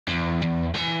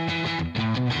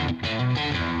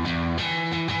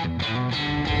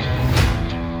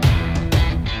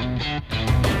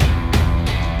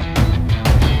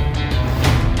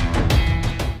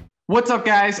What's up,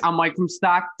 guys? I'm Mike from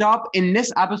StockedUp. In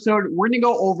this episode, we're going to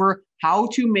go over how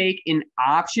to make an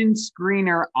option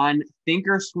screener on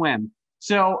Thinkorswim.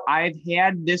 So I've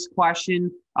had this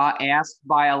question asked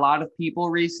by a lot of people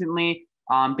recently,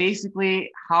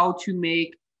 basically how to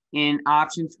make an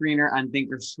option screener on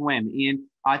Thinkorswim. And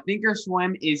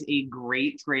Thinkorswim is a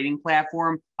great trading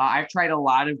platform. I've tried a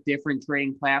lot of different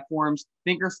trading platforms.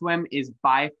 Thinkorswim is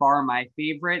by far my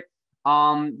favorite.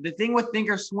 The thing with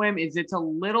Thinkorswim is it's a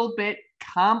little bit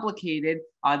complicated.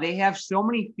 They have so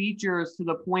many features to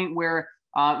the point where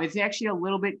it's actually a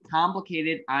little bit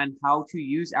complicated on how to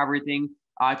use everything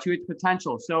to its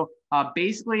potential. So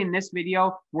basically in this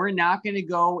video, we're not going to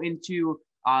go into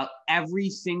every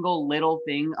single little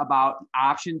thing about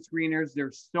option screeners.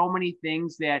 There's so many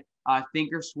things that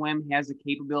Thinkorswim has the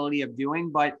capability of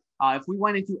doing, but if we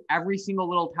went into every single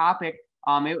little topic,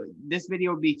 this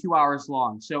video would be 2 hours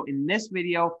long. So in this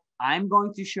video, I'm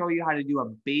going to show you how to do a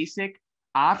basic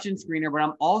option screener, but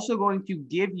I'm also going to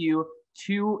give you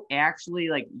two actually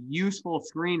useful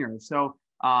screeners. So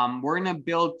we're going to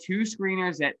build two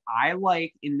screeners that I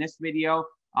like in this video,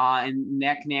 and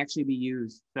that can actually be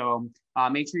used. So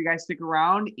make sure you guys stick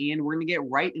around and we're going to get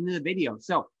right into the video.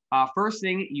 So first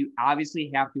thing, you obviously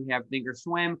have to have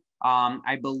Thinkorswim.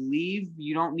 I believe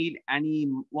you don't need any,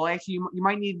 well, actually you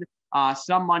might need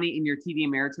some money in your TD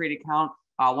Ameritrade account.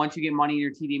 Once you get money in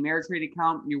your TD Ameritrade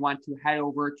account, you want to head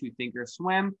over to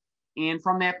Thinkorswim. And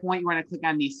from that point, you want to click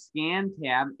on the Scan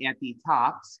tab at the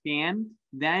top, Scan.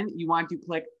 Then you want to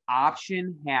click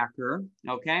Option Hacker,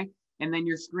 okay? And then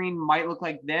your screen might look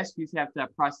like this. You just have to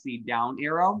press the down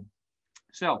arrow.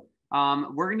 So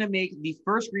we're going to make, the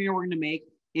first screener we're going to make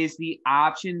is the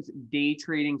options day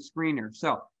trading screener.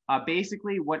 So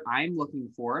basically what I'm looking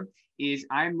for is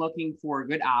I'm looking for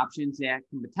good options that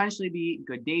can potentially be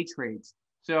good day trades.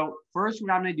 So first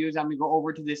what I'm going to do is I'm going to go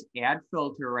over to this add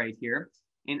filter right here,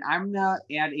 and I'm going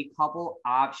to add a couple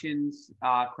options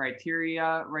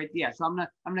criteria right there. Yeah, so I'm going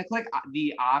to click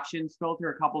the options filter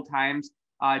a couple times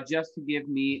just to give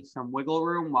me some wiggle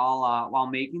room while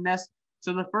making this.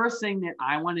 So the first thing that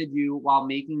I want to do while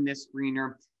making this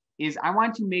screener is I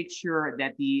want to make sure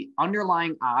that the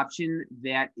underlying option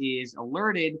that is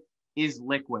alerted is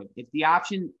liquid. If the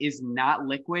option is not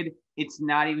liquid, it's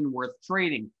not even worth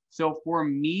trading. So for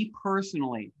me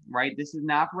personally, right, this is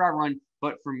not for everyone,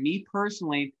 but for me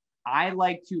personally, I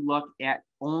like to look at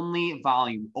only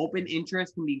volume. Open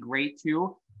interest can be great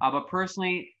too, but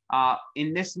personally,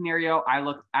 in this scenario, I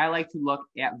like to look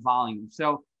at volume.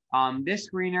 So this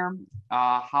screener,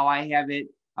 how I have it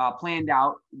planned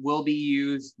out, will be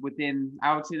used within,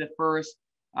 I would say, the first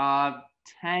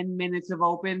 10 minutes of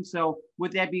open. So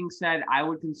with that being said, I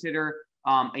would consider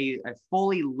a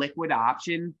fully liquid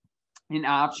option, an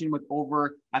option with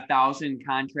over 1,000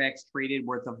 contracts traded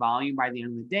worth of volume by the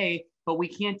end of the day. But we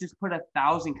can't just put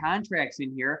 1,000 contracts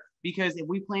in here, because if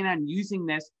we plan on using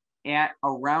this at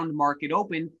around market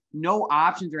open, no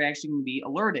options are actually going to be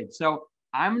alerted. So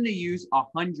I'm going to use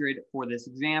 100 for this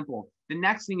example. The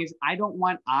next thing is I don't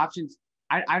want options.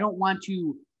 I don't want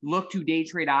to look to day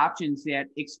trade options that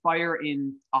expire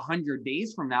in 100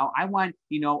 days from now. I want,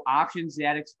 options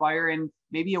that expire in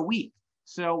maybe a week.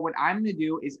 So what I'm going to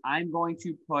do is I'm going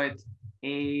to put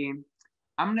a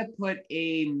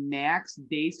max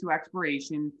days to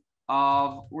expiration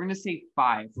of, we're going to say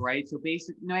 5, right? So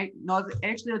basically, no,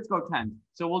 actually let's go 10.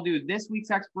 So we'll do this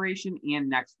week's expiration and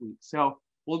next week. So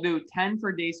we'll do 10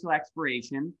 for days to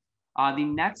expiration. The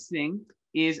next thing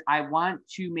is I want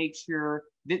to make sure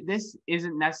that this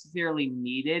isn't necessarily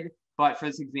needed, but for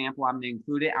this example, I'm going to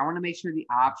include it. I want to make sure the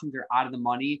options are out of the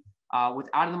money. With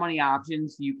out of the money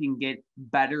options, you can get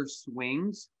better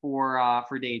swings for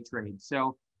day trades.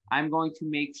 So I'm going to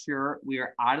make sure we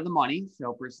are out of the money.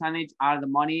 So percentage out of the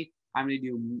money, I'm going to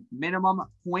do minimum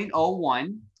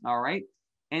 0.01. All right.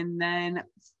 And then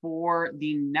for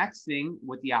the next thing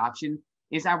with the option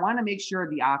is I want to make sure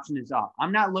the option is up.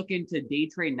 I'm not looking to day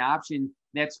trade an option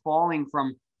that's falling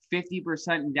from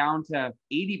 50% down to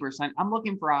 80%. I'm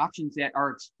looking for options that are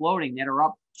exploding, that are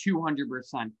up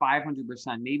 200%,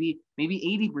 500%, maybe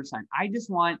 80%. I just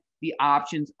want the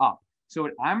options up. So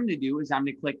what I'm going to do is I'm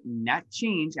going to click net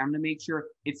change. I'm going to make sure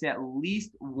it's at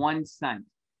least 1 cent.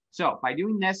 So by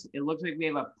doing this, it looks like we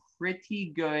have a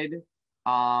pretty good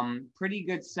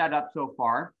setup so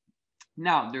far.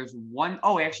 Now there's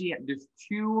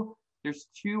two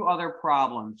other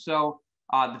problems. So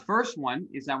the first one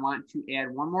is I want to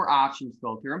add one more options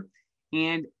filter,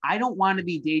 and I don't want to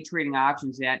be day trading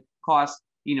options that cost,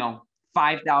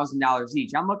 $5,000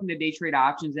 each. I'm looking to day trade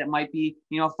options that might be,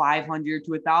 $500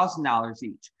 to $1,000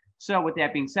 each. So with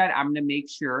that being said, I'm going to make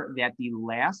sure that the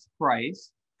last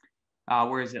price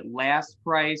Where is it? Last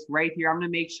price right here. I'm going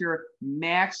to make sure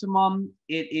maximum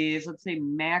it is, let's say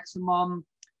maximum,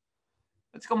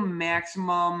 let's go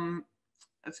maximum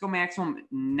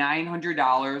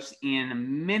 $900,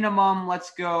 and minimum,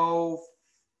 let's go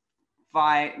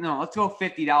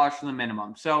 $50 for the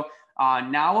minimum. So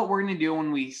now what we're going to do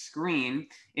when we screen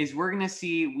is we're going to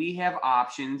see we have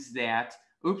options that,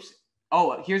 oops.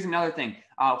 Oh, here's another thing.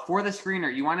 For the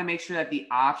screener, you want to make sure that the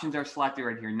options are selected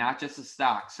right here, not just the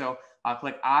stock. So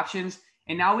click options.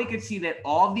 And now we can see that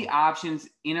all of the options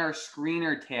in our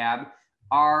screener tab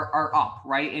are up,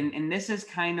 right? And this is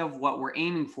kind of what we're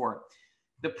aiming for.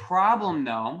 The problem,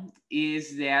 though,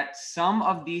 is that some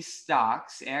of these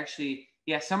stocks actually,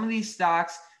 some of these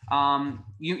stocks,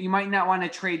 you might not want to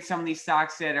trade some of these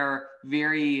stocks that are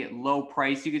very low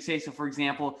price, you could say. So, for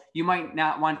example, you might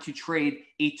not want to trade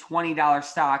a $20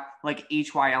 stock like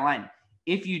HYLN.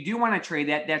 If you do want to trade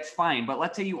that, that's fine. But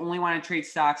let's say you only want to trade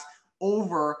stocks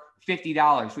over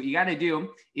 $50. What you got to do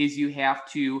is you have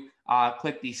to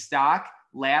click the stock,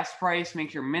 last price,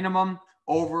 make your minimum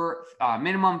over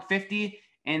minimum 50,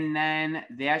 and then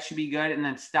that should be good. And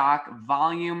then stock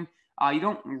volume. You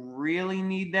don't really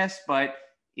need this, but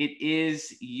it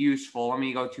is useful. Let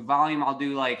me go to volume. I'll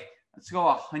do let's go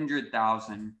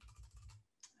 100,000.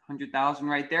 100,000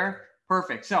 right there.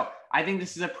 Perfect. So I think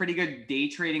this is a pretty good day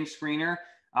trading screener.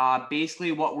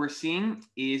 Basically what we're seeing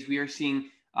is we are seeing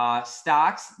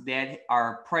stocks that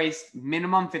are priced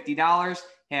minimum $50,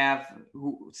 have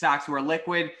stocks who are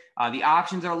liquid. The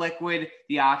options are liquid.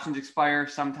 The options expire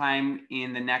sometime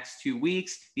in the next 2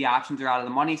 weeks. The options are out of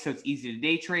the money, so it's easy to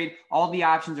day trade. All the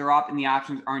options are up and the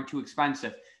options aren't too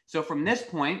expensive. So from this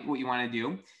point, what you want to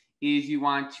do is you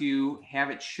want to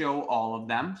have it show all of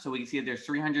them. So we can see that there's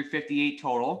 358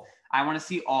 total. I want to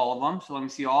see all of them. So let me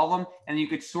see all of them. And then you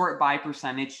could sort by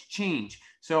percentage change.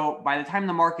 So by the time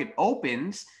the market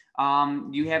opens,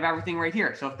 you have everything right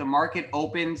here. So if the market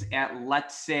opens at,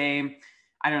 let's say,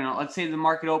 I don't know, let's say the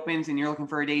market opens and you're looking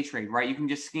for a day trade, right? You can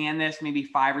just scan this maybe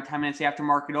 5 or 10 minutes after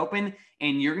market open,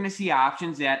 and you're going to see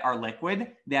options that are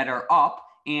liquid, that are up,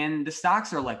 and the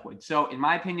stocks are liquid. So in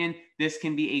my opinion, this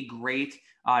can be a great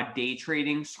day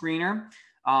trading screener.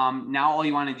 Now all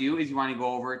you want to do is you want to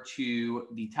go over to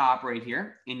the top right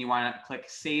here, and you want to click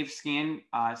save scan,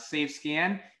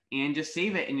 and just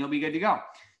save it, and you'll be good to go.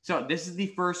 So this is the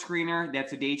first screener.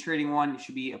 That's a day trading one. It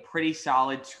should be a pretty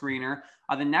solid screener.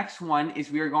 The next one is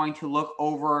we are going to look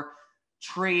over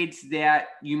trades that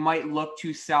you might look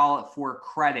to sell for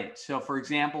credit. So for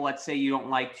example, let's say you don't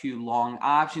like to long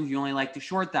options, you only like to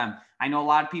short them. I know a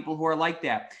lot of people who are like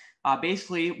that.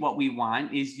 Basically what we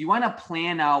want is you want to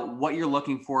plan out what you're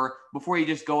looking for before you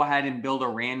just go ahead and build a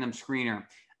random screener.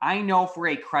 I know for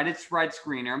a credit spread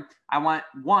screener, I want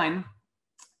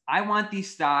the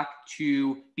stock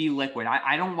to be liquid.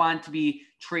 I don't want to be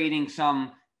trading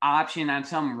some option on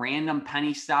some random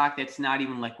penny stock that's not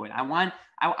even liquid. I want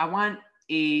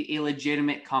a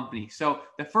legitimate company. So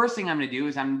the first thing I'm going to do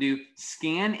is I'm going to do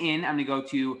scan in. I'm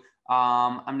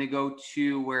going to go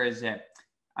to where is it?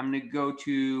 I'm going to go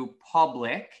to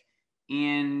public,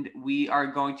 and we are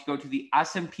going to go to the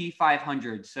S&P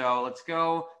 500. So let's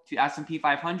go to S&P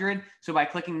 500. So by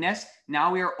clicking this,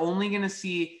 now we are only going to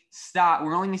see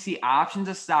we're only going to see options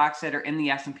of stocks that are in the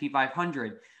S&P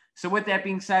 500. So with that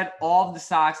being said, all of the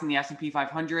stocks in the S&P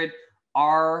 500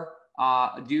 are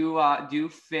do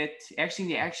fit.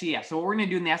 Actually, yeah. So what we're going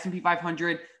to do in the S&P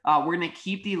 500, we're going to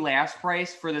keep the last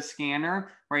price for the scanner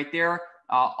right there.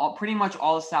 Pretty much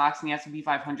all the stocks in the S&P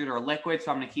 500 are liquid,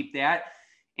 so I'm going to keep that.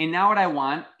 And now what I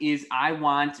want is I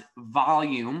want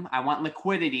volume. I want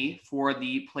liquidity for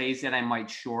the plays that I might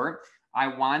short. I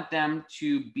want them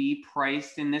to be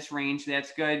priced in this range.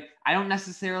 That's good. I don't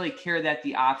necessarily care that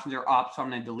the options are up, so I'm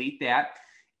going to delete that.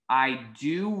 I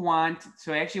do want,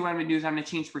 so actually what I'm going to do is I'm going to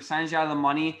change percentage out of the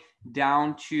money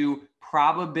down to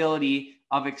probability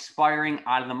of expiring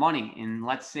out of the money. And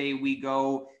let's say we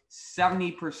go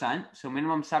 70%, so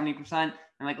minimum 70%.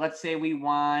 And let's say we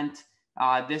want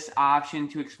this option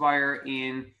to expire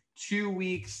in 2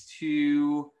 weeks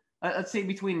to, let's say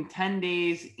between 10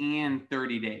 days and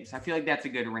 30 days. I feel like that's a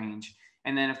good range.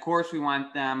 And then of course we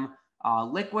want them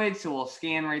liquid. So we'll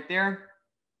scan right there.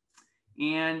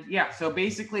 And yeah, so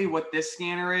basically what this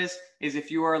scanner is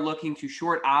if you are looking to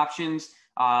short options,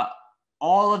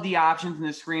 all of the options in the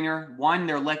screener, 1,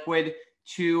 they're liquid.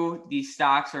 2, these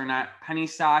stocks are not penny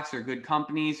stocks, they're good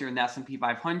companies, they're in the S&P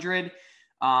 500.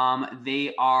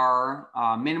 They are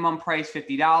minimum price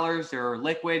 $50, they're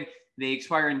liquid. They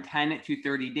expire in 10 to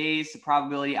 30 days. The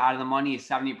probability out of the money is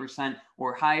 70%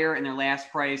 or higher, and their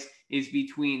last price is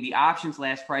the options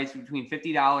last price between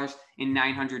 $50 and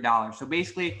 $900. So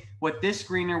basically what this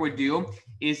screener would do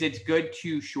is it's good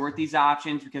to short these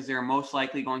options because they're most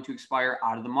likely going to expire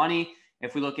out of the money.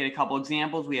 If we look at a couple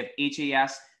examples, we have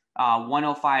HAS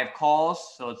 105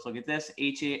 calls. So let's look at this,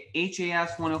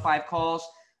 HAS 105 calls.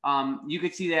 You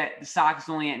could see that the stock is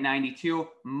only at 92.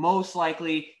 Most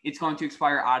likely it's going to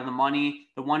expire out of the money.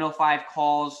 The 105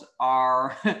 calls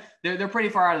are, they're pretty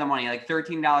far out of the money, like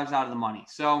 $13 out of the money.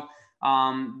 So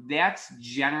that's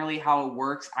generally how it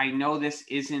works. I know this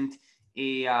isn't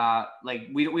like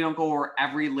we don't go over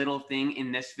every little thing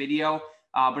in this video,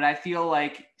 but I feel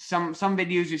like some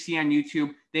videos you see on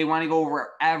YouTube, they want to go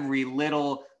over every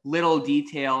little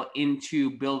detail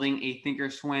into building a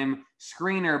Thinkorswim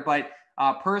screener. But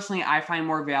personally, I find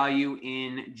more value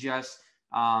in just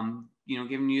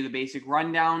giving you the basic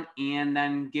rundown and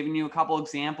then giving you a couple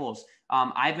examples.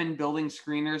 I've been building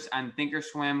screeners on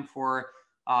Thinkorswim for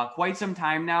quite some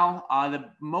time now.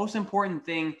 The most important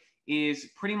thing is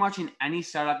pretty much in any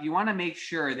setup, you want to make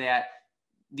sure that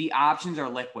the options are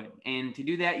liquid. And to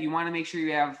do that, you want to make sure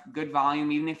you have good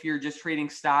volume. Even if you're just trading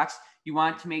stocks, you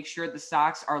want to make sure the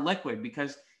stocks are liquid,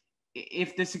 because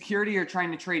if the security you're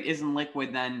trying to trade isn't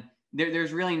liquid, then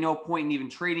there's really no point in even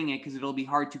trading it, because it'll be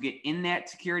hard to get in that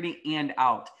security and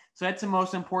out. So that's the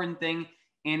most important thing.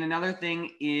 And another thing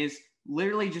is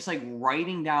literally just like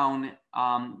writing down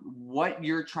what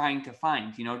you're trying to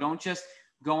find. Don't just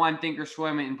go on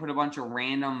Thinkorswim and put a bunch of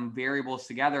random variables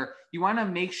together. You want to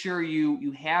make sure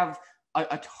you have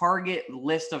a target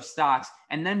list of stocks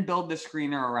and then build the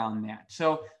screener around that.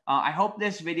 So I hope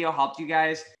this video helped you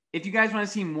guys. If you guys want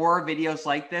to see more videos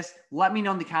like this, let me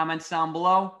know in the comments down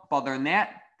below. But other than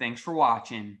that, thanks for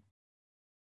watching.